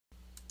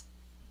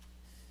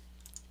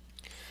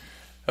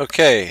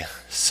Okay,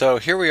 so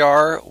here we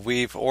are.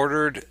 We've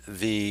ordered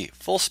the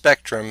full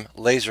spectrum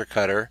laser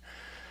cutter.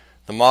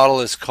 The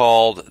model is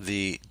called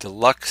the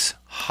Deluxe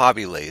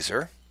Hobby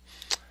Laser.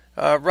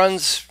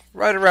 Runs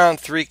right around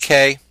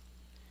 3K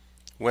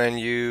when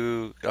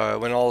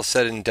all is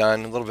said and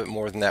done, a little bit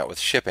more than that with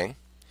shipping.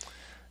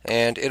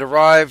 And it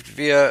arrived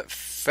via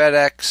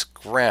FedEx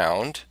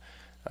ground.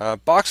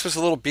 Box was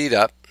a little beat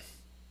up,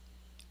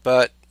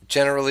 but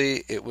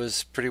generally it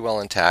was pretty well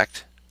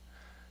intact.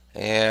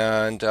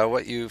 And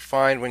what you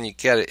find when you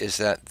get it is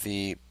that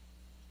the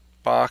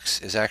box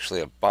is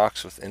actually a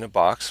box within a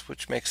box,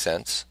 which makes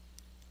sense.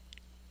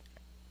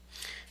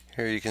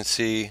 Here you can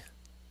see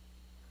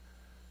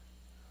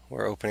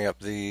we're opening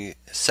up the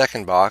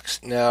second box.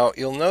 Now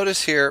you'll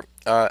notice here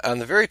on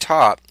the very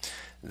top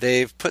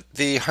they've put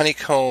the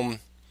honeycomb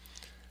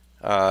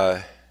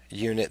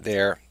unit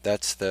there.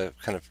 That's the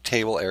kind of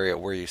table area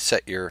where you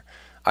set your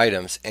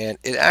items, and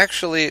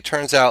it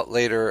turns out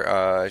later,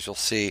 as you'll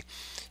see,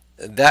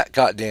 that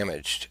got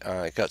damaged.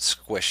 It got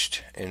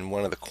squished in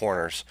one of the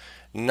corners.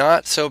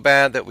 Not so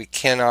bad that we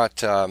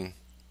cannot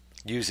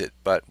use it,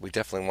 but we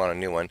definitely want a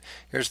new one.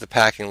 Here's the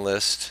packing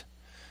list.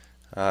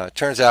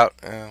 Turns out,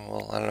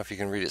 well, I don't know if you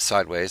can read it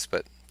sideways,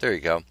 but there you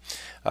go.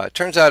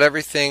 Turns out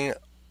everything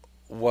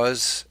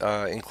was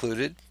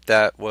included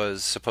that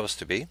was supposed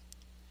to be.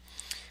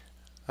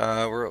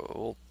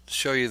 We'll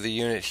show you the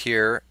unit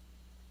here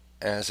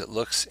as it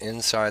looks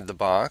inside the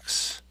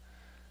box.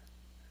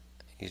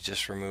 You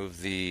just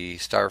remove the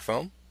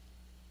styrofoam,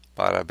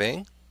 bada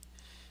bing,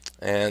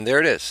 and there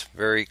it is,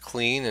 very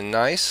clean and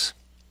nice.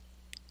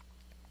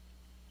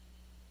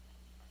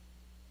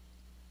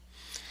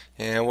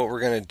 And what we're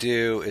going to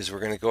do is we're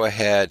going to go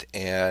ahead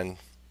and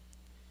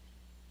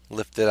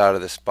lift it out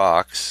of this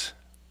box,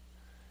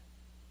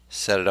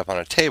 set it up on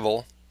a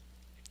table,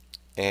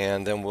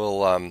 and then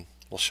we'll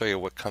show you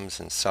what comes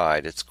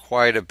inside. It's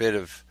quite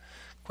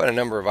a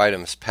number of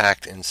items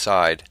packed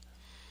inside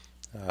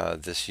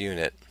this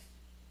unit.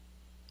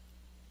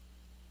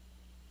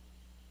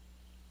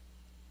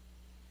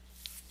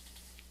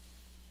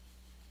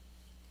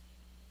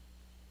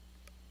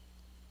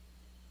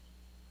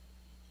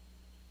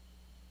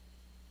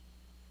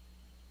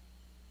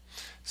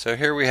 So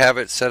here we have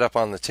it set up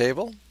on the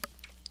table.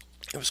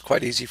 It was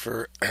quite easy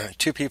for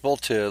two people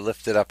to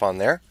lift it up on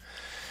there.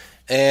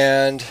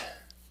 And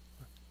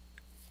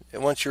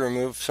once you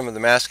remove some of the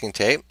masking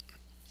tape,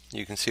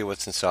 you can see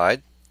what's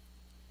inside.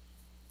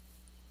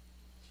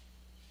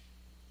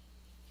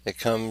 It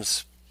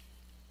comes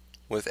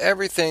with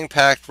everything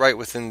packed right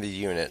within the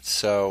unit.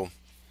 So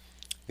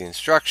the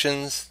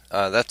instructions,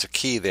 that's a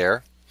key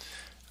there.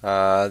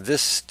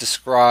 This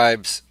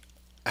describes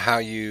how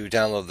you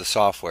download the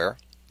software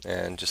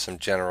and just some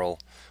general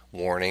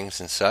warnings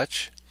and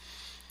such.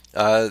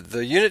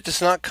 The unit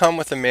does not come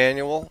with a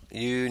manual.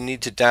 You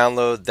need to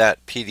download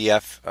that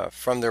PDF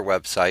from their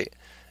website,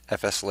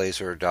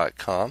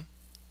 fslaser.com,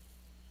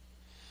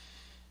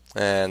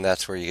 and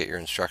that's where you get your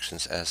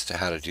instructions as to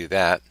how to do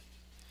that.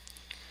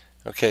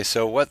 Okay,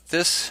 so what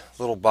this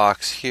little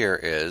box here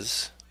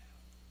is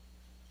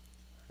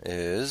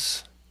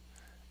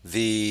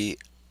the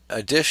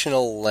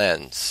additional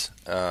lens.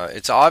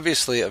 It's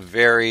obviously a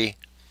very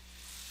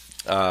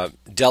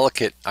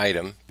delicate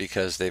item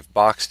because they've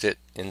boxed it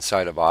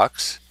inside a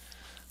box,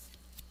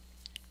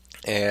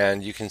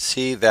 and you can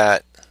see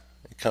that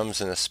it comes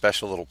in a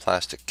special little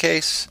plastic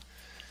case,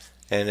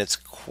 and it's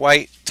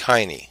quite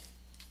tiny.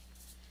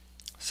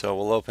 So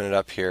we'll open it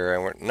up here,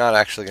 and we're not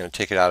actually going to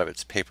take it out of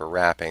its paper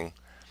wrapping,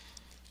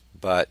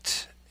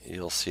 but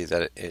you'll see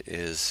that it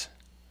is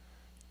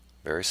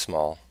very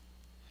small.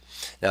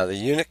 Now the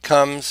unit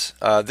comes,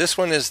 this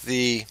one is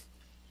the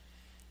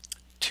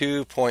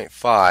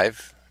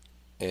 2.5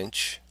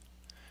 inch,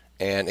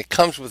 and it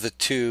comes with a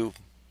 2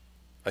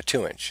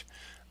 inch.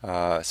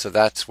 So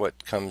that's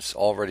what comes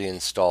already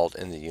installed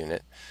in the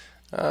unit.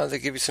 They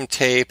give you some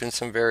tape and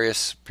some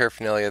various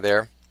paraphernalia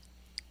there,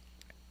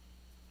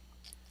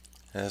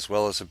 as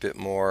well as a bit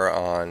more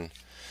on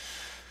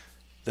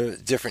the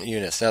different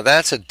units. Now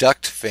that's a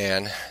duct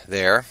fan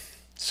there.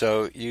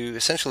 So you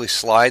essentially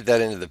slide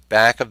that into the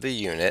back of the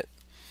unit,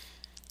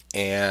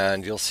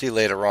 and you'll see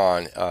later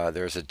on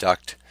there's a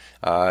duct.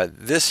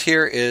 This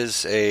here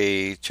is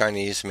a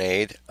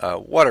Chinese-made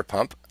water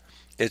pump.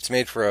 It's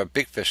made for a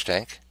big fish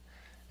tank,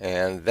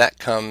 and that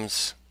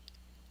comes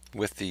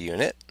with the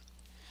unit.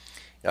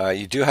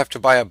 You do have to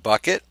buy a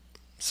bucket,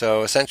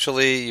 so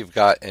essentially you've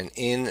got an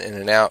in and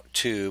an out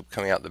tube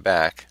coming out the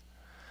back.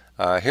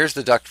 Here's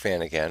the duct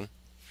fan again,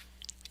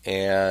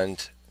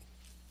 and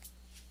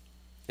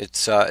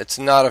it's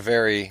not a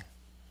very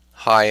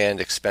high-end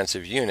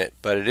expensive unit,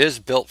 but it is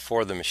built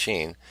for the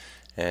machine,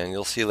 and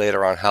you'll see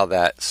later on how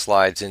that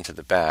slides into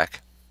the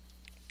back.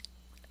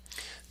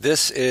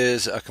 This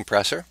is a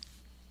compressor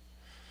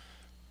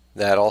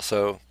that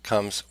also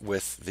comes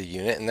with the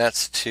unit, and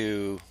that's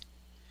to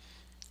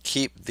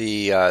keep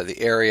the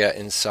area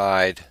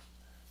inside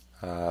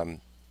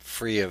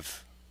free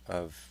of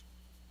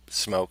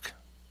smoke,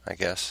 I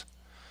guess.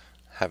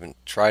 Haven't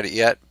tried it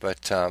yet,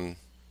 but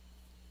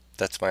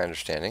That's my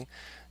understanding.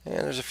 And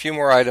there's a few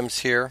more items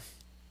here.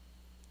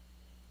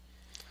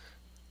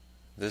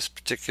 This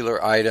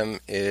particular item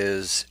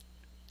is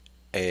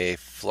a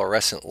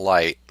fluorescent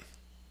light.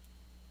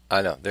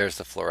 I know, there's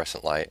the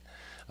fluorescent light.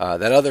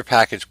 That other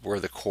package were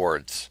the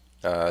cords.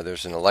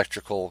 There's an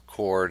electrical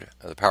cord,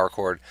 the power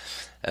cord,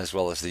 as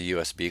well as the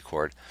USB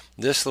cord.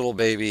 This little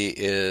baby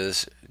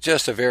is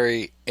just a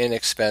very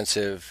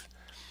inexpensive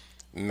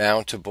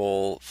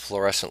mountable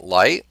fluorescent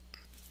light,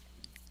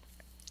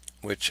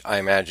 which I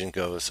imagine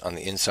goes on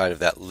the inside of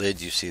that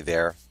lid you see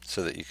there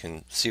so that you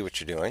can see what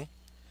you're doing.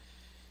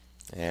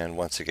 And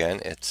once again,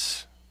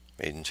 it's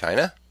made in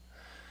China.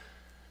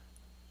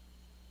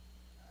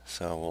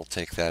 So we'll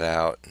take that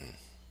out and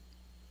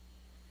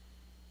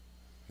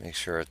make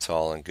sure it's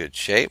all in good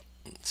shape.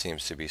 It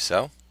seems to be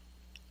so.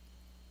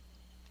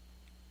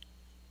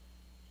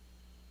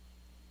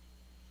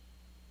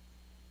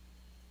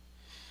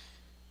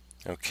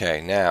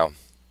 Okay, now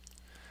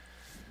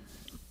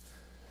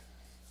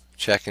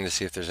checking to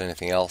see if there's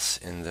anything else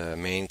in the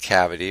main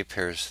cavity.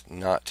 Appears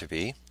not to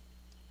be.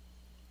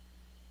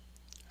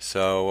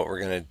 So what we're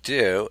going to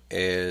do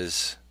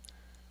is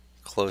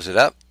close it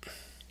up.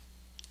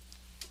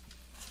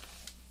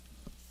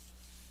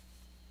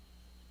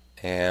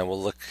 And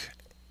we'll look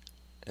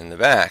in the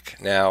back.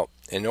 Now,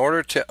 in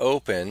order to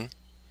open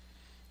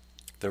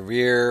the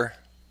rear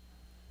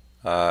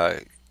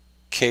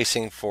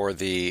casing for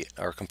the,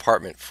 or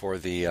compartment for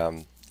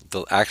the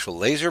actual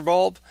laser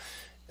bulb,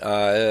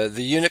 the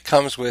unit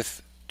comes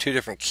with two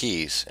different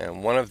keys,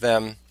 and one of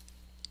them,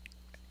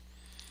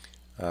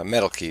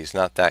 metal keys,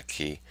 not that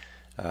key.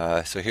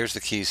 So here's the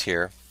keys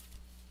here.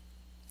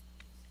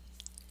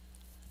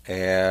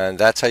 And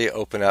that's how you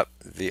open up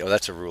the, oh,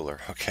 that's a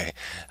ruler, okay.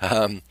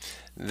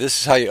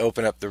 This is how you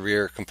open up the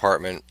rear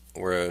compartment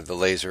where the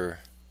laser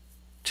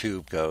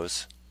tube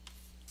goes.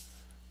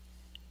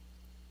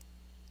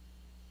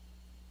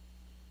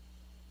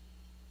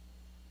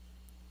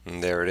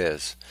 And there it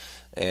is.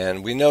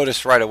 And we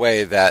noticed right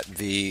away that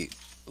the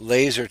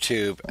laser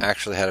tube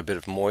actually had a bit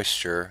of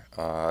moisture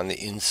on the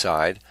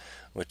inside,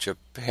 which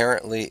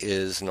apparently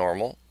is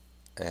normal,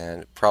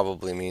 and it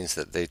probably means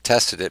that they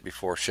tested it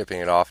before shipping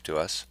it off to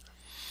us.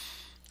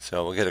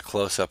 So we'll get a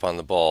close-up on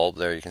the bulb.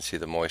 There you can see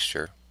the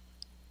moisture.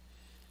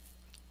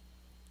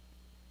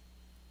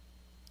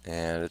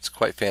 And it's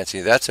quite fancy.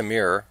 That's a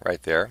mirror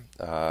right there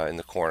in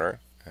the corner,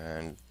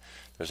 and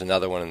there's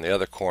another one in the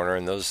other corner,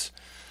 and those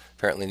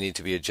apparently need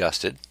to be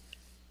adjusted.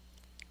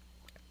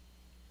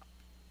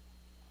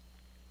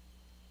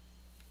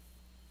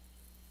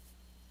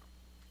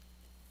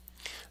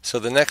 So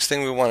the next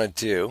thing we want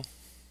to do,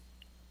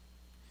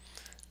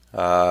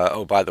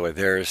 oh, by the way,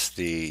 there's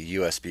the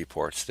USB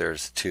ports.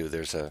 There's two.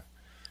 There's a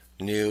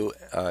new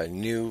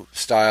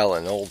style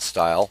and old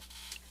style.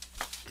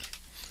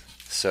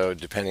 So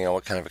depending on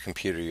what kind of a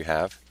computer you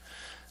have.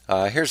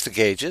 Here's the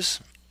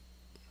gauges.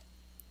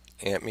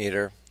 Amp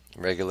meter,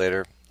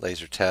 regulator,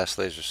 laser test,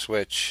 laser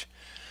switch,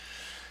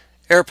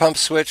 air pump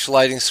switch,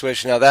 lighting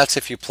switch. Now that's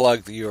if you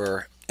plug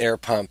your air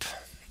pump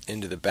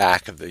into the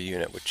back of the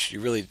unit, which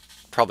you really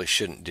probably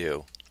shouldn't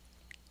do.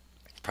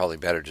 Probably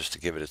better just to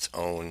give it its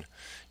own,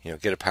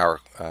 get a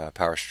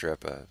power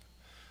strip, a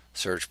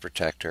surge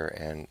protector,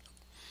 and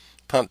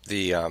pump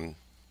the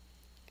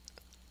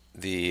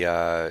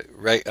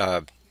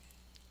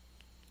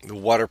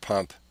water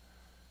pump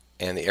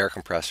and the air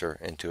compressor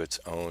into its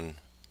own,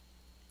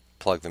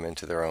 plug them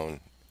into their own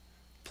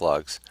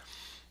plugs.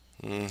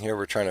 And here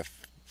we're trying to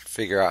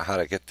figure out how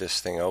to get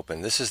this thing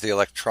open. This is the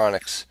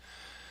electronics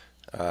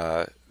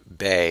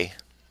bay,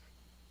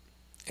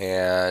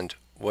 and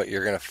what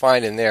you're going to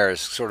find in there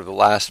is sort of the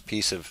last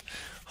piece of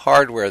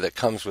hardware that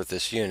comes with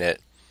this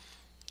unit,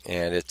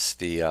 and it's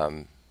the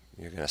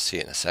you're going to see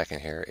it in a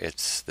second here.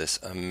 It's this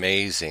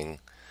amazing,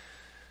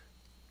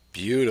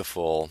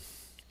 beautiful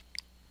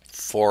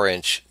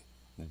 4-inch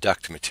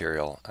duct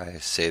material. I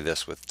say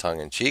this with tongue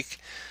in cheek.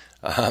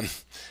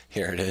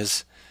 Here it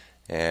is,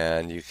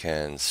 and you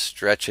can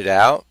stretch it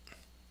out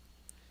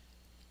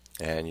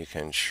and you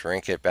can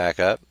shrink it back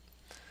up,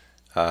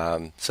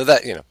 so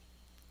that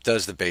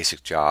does the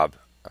basic job.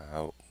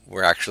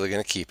 We're actually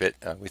going to keep it.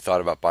 We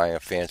thought about buying a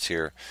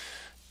fancier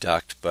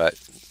duct, but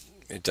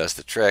it does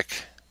the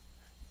trick.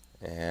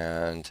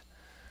 And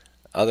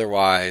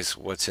otherwise,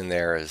 what's in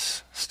there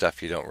is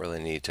stuff you don't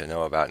really need to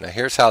know about. Now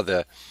here's how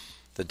the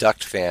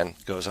duct fan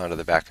goes onto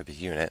the back of the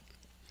unit.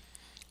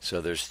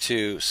 So there's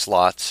two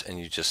slots, and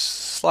you just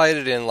slide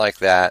it in like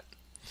that.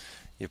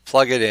 You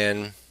plug it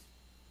in,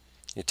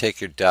 you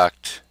take your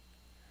duct,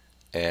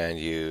 and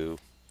you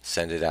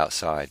send it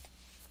outside.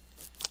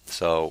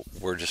 So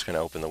we're just going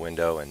to open the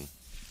window and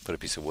put a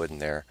piece of wood in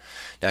there.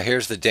 Now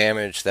here's the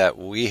damage that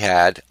we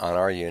had on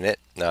our unit.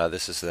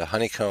 This is the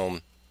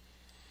honeycomb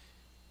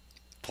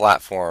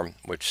platform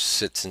which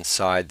sits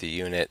inside the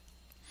unit.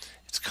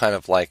 It's kind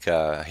of like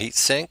a heat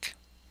sink.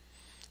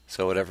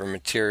 So whatever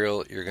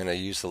material you're going to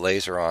use the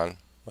laser on,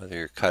 whether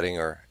you're cutting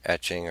or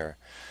etching or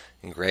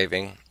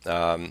engraving,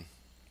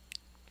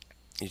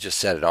 you just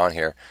set it on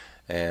here.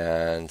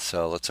 And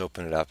so let's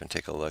open it up and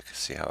take a look,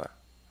 see how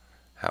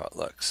how it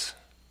looks.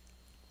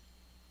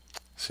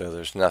 So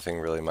there's nothing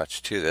really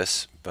much to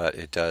this, but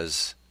it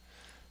does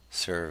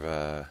serve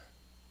a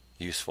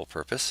useful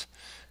purpose.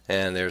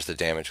 And there's the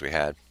damage we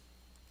had.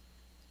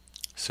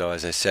 So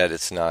as I said,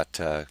 it's not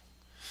a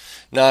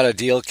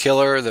deal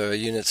killer. The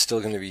unit's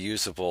still going to be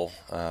usable,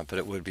 but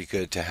it would be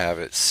good to have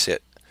it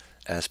sit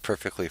as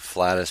perfectly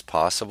flat as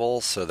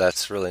possible. So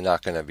that's really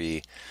not going to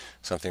be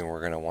something we're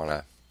going to want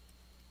to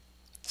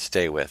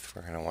stay with.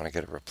 We're going to want to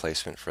get a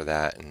replacement for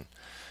that. And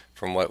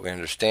from what we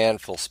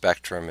understand, Full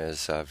Spectrum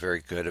is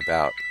very good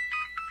about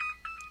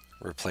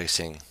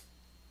replacing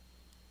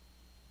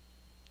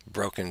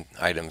broken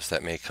items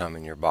that may come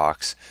in your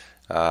box.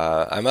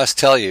 I must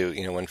tell you,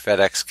 when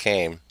FedEx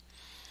came,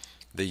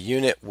 the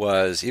unit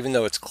was, even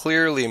though it's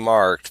clearly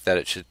marked that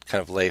it should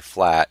kind of lay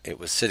flat, it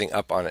was sitting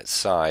up on its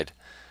side,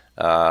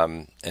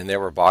 and there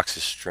were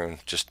boxes strewn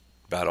just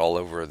about all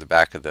over the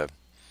back of the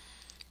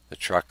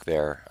truck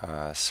there.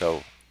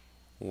 So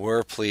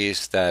we're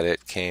pleased that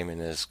it came in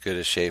as good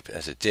a shape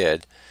as it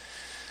did,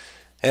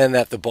 and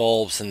that the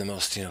bulbs and the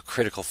most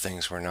critical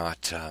things were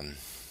not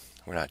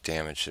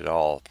damaged at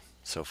all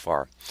so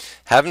far.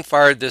 Haven't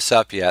fired this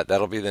up yet.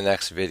 That'll be the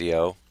next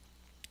video.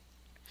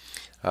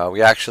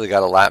 We actually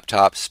got a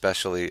laptop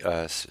specifically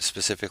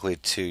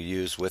to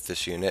use with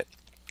this unit,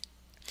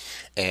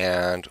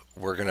 and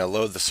we're going to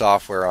load the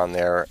software on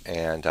there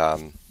and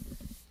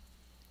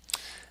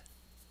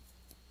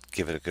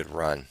give it a good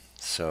run.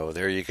 So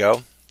there you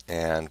go,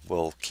 and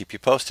we'll keep you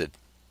posted.